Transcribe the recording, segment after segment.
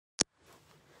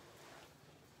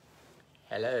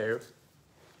Hello.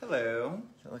 Hello.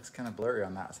 It looks kind of blurry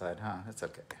on that side, huh? That's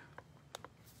okay.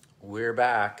 We're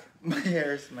back. My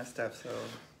hair's messed up, so...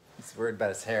 He's worried about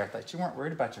his hair. I thought you weren't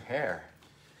worried about your hair.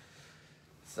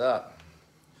 What's up?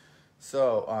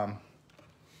 So,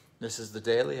 this is the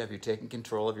daily. Have you taken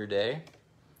control of your day?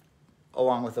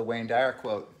 Along with a Wayne Dyer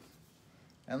quote.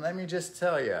 And let me just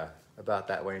tell you about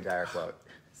that Wayne Dyer quote.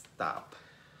 Stop.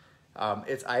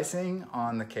 It's icing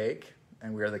on the cake,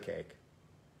 and we're the cake.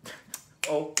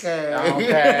 Okay.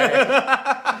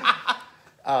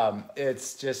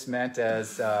 It's just meant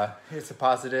as it's a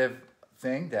positive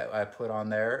thing that I put on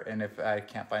there, and if I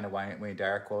can't find a Wayne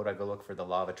Dyer quote, I go look for the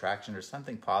law of attraction or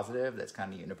something positive that's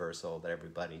kind of universal that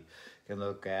everybody can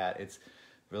look at. It's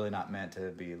really not meant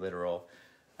to be literal.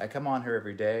 I come on here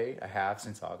every day. I have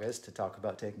since August to talk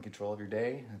about taking control of your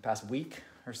day. In the past week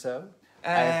or so,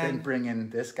 I've been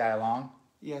bringing this guy along.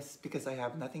 Yes, because I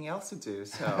have nothing else to do,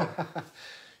 so...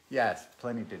 Yes,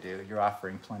 plenty to do. You're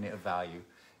offering plenty of value,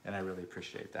 and I really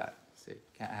appreciate that. See,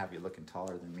 can't have you looking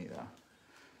taller than me, though.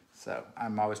 So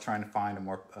I'm always trying to find a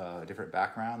more different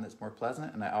background that's more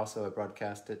pleasant, and I also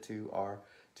broadcast it to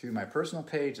my personal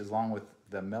page along with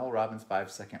the Mel Robbins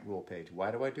 5-second rule page.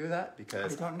 Why do I do that?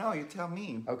 Because I don't know. You tell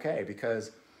me. Okay,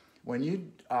 because when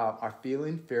you are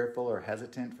feeling fearful or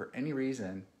hesitant for any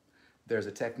reason, there's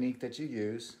a technique that you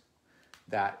use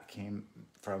that came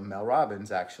from Mel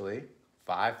Robbins, actually.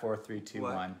 5, 4, 3, 2,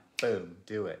 1. Boom,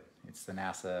 do it. It's the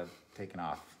NASA taking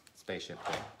off spaceship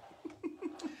thing.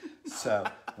 So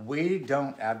we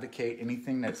don't advocate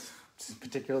anything that's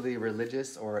particularly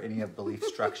religious or any of belief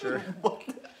structure.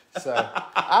 So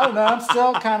I don't know. I'm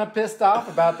still kind of pissed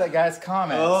off about that guy's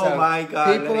comment. Oh so my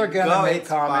God! People are gonna make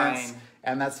comments, fine.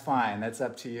 and that's fine. That's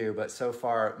up to you. But so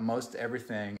far, most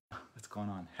everything that's going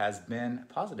on has been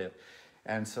positive,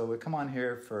 and so we come on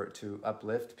here to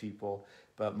uplift people,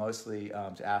 but mostly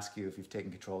to ask you if you've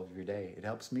taken control of your day. It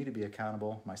helps me to be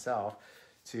accountable myself,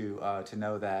 to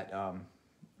know that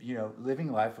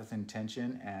living life with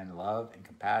intention and love and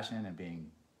compassion and being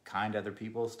kind to other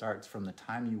people starts from the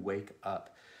time you wake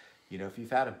up. If you've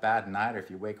had a bad night, or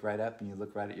if you wake right up and you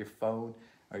look right at your phone,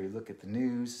 or you look at the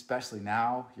news, especially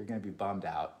now, you're going to be bummed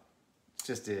out. It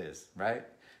just is, right?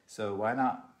 So why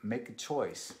not make a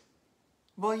choice?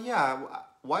 Well, yeah.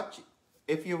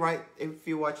 If you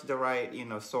watch the right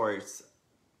source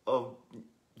of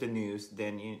the news,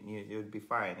 then you'd be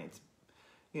fine. It's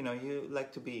you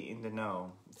like to be in the know.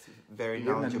 It's very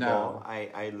knowledgeable.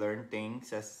 I learn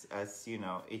things as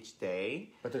each day.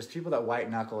 But there's people that white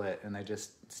knuckle it and they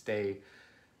just stay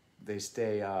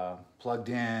plugged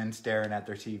in, staring at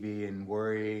their TV and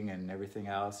worrying and everything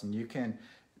else. And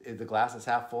the glass is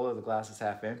half full or the glass is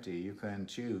half empty. You can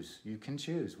choose. You can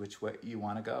choose which way you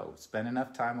want to go. Spend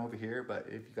enough time over here, but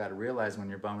if you got to realize when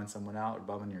you're bumming someone out or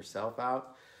bumming yourself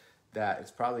out, that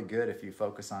it's probably good if you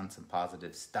focus on some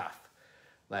positive stuff.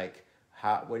 Like,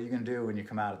 what are you going to do when you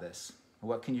come out of this?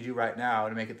 What can you do right now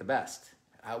to make it the best?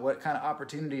 What kind of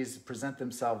opportunities present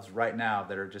themselves right now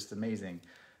that are just amazing,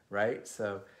 right?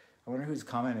 So I wonder who's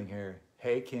commenting here.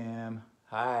 Hey, Kim.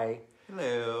 Hi.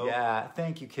 Hello. Yeah,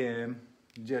 thank you, Kim.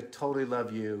 Totally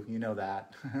love you. You know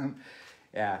that.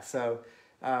 Yeah, so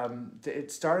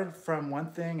it started from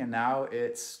one thing, and now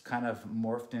it's kind of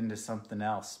morphed into something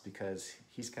else because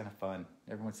he's kind of fun.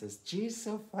 Everyone says, G's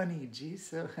so funny. G's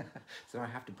so... So I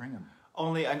have to bring him.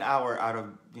 Only an hour out of,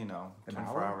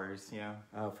 24 hours, yeah.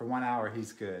 For 1 hour,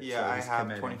 he's good. Yeah, so I have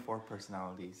committed. 24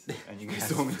 personalities, and you guys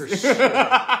Yes, told me for to. sure.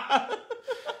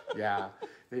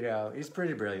 Yeah, he's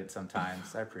pretty brilliant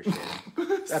sometimes. I appreciate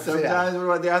him. Sometimes, what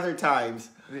about the other times?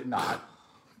 Not.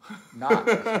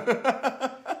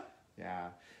 Yeah.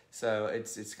 So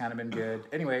it's kind of been good.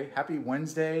 Anyway, happy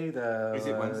Wednesday. Is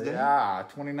it Wednesday? Yeah,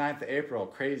 29th of April.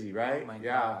 Crazy, right? Oh my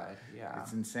God. Yeah.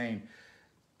 It's insane.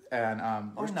 And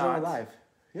we're still not. alive.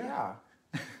 Yeah.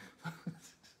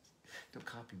 Don't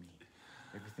copy me.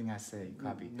 Everything I say, you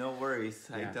copy. No worries.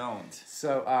 Yeah. I don't.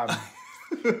 So,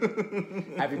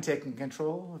 have you taken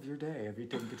control of your day? Have you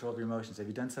taken control of your emotions? Have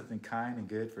you done something kind and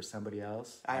good for somebody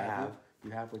else? I have.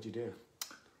 You have? What'd you do?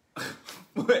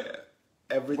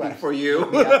 Everything What? for you.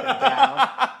 Put me up and down.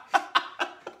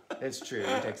 It's true.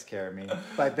 He takes care of me.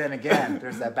 But then again,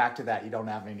 there's that back to that. You don't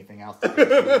have anything else to do.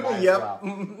 So you might as well.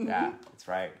 Yeah, that's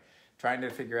right. Trying to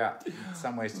figure out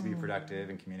some ways to be productive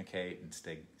and communicate and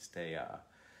stay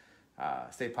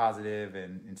positive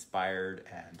and inspired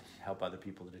and help other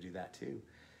people to do that too.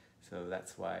 So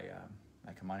that's why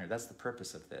I come on here. That's the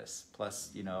purpose of this.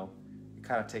 Plus, it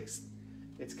kind of takes...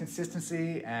 It's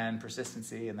consistency and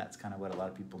persistency, and that's kind of what a lot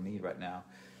of people need right now,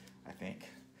 I think.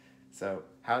 So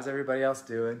how's everybody else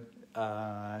doing?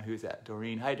 Who's that?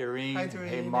 Doreen. Hi, Doreen. Hi, Doreen.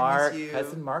 Hey, I miss Mark. you.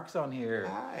 Cousin Mark's on here.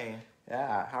 Hi.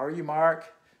 Yeah. How are you, Mark?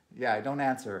 Yeah, don't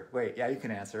answer. Wait, yeah, you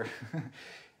can answer.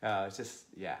 It's just,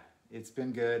 yeah, it's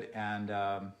been good. And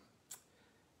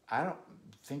I don't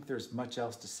think there's much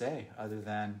else to say other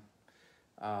than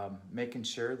making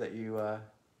sure that you,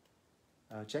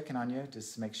 checking on you,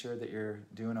 just make sure that you're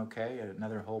doing okay.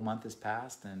 Another whole month has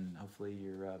passed, and hopefully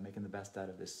you're making the best out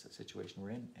of this situation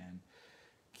we're in. And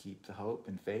keep the hope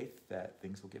and faith that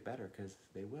things will get better, because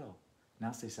they will.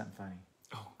 Now say something funny.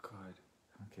 Oh, God.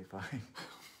 Okay, fine.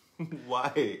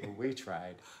 Why? Well, we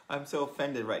tried. I'm so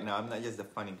offended right now. I'm not just a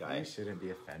funny guy. You shouldn't be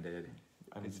offended.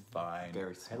 I'm It's fine.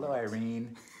 very smart. Hello,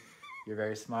 Irene. You're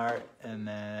very smart. And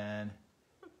then,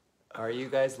 are you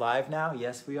guys live now?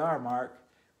 Yes, we are, Mark.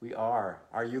 We are.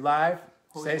 Are you live?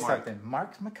 Who's Say Mark? something.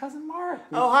 Mark's my cousin Mark.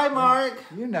 Oh, hi, Mark.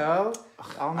 You know,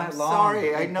 all night I'm long.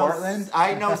 sorry. I in know. Portland.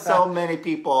 I know so many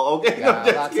people. Okay. Yeah, I'm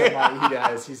just that's kidding. what he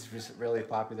does. He's just a really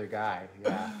popular guy.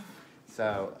 Yeah.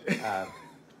 So,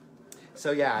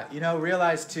 so yeah, you know,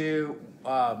 realize too,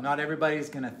 not everybody's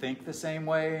gonna think the same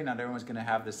way. Not everyone's gonna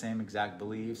have the same exact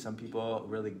beliefs. Some people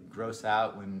really gross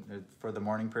out when for the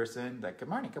morning person, like good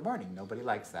morning, good morning. Nobody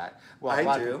likes that. Well, a I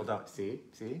lot do. of people don't. See,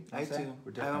 what I I'm saying? do. We're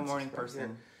I'm different a morning right person.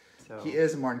 here. So. He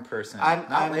is a morning person. I'm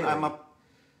Not a.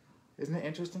 Isn't it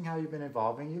interesting how you've been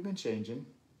evolving? You've been changing.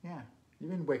 Yeah, you've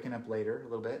been waking up later a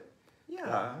little bit. Yeah.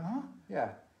 Uh-huh. Yeah,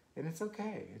 and it's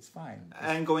okay. It's fine.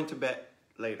 And going to bed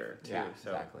later too. Yeah,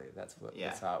 So. exactly. That's Yeah.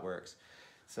 That's how it works.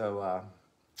 So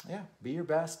yeah, be your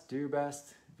best. Do your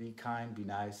best. Be kind. Be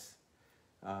nice.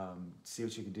 See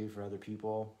what you can do for other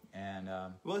people. And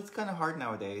Well, it's kind of hard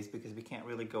nowadays because we can't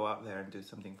really go out there and do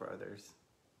something for others.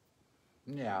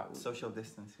 yeah, Social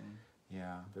distancing.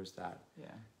 yeah. There's that. Yeah.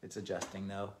 It's adjusting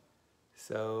though.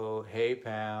 So hey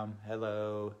Pam,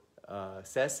 hello.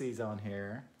 Ceci's on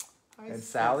here. Hi, And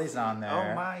Sally's Ceci. on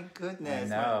there. Oh my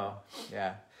goodness. I know.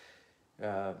 Yeah.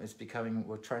 It's becoming.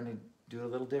 We're trying to do a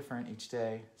little different each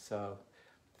day. So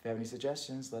if you have any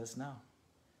suggestions, let us know.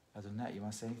 Other than that, you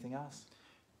want to say anything else?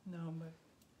 No, but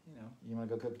you know. You want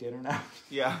to go cook dinner now?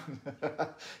 Yeah.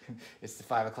 It's the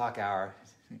 5 o'clock hour.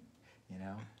 You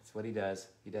know, it's what he does.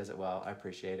 He does it well. I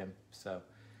appreciate him. So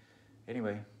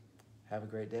anyway, have a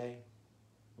great day.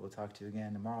 We'll talk to you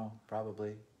again tomorrow,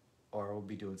 probably. Or we'll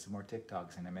be doing some more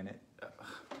TikToks in a minute.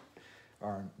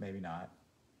 Or maybe not.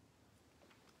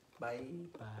 Bye.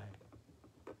 Bye.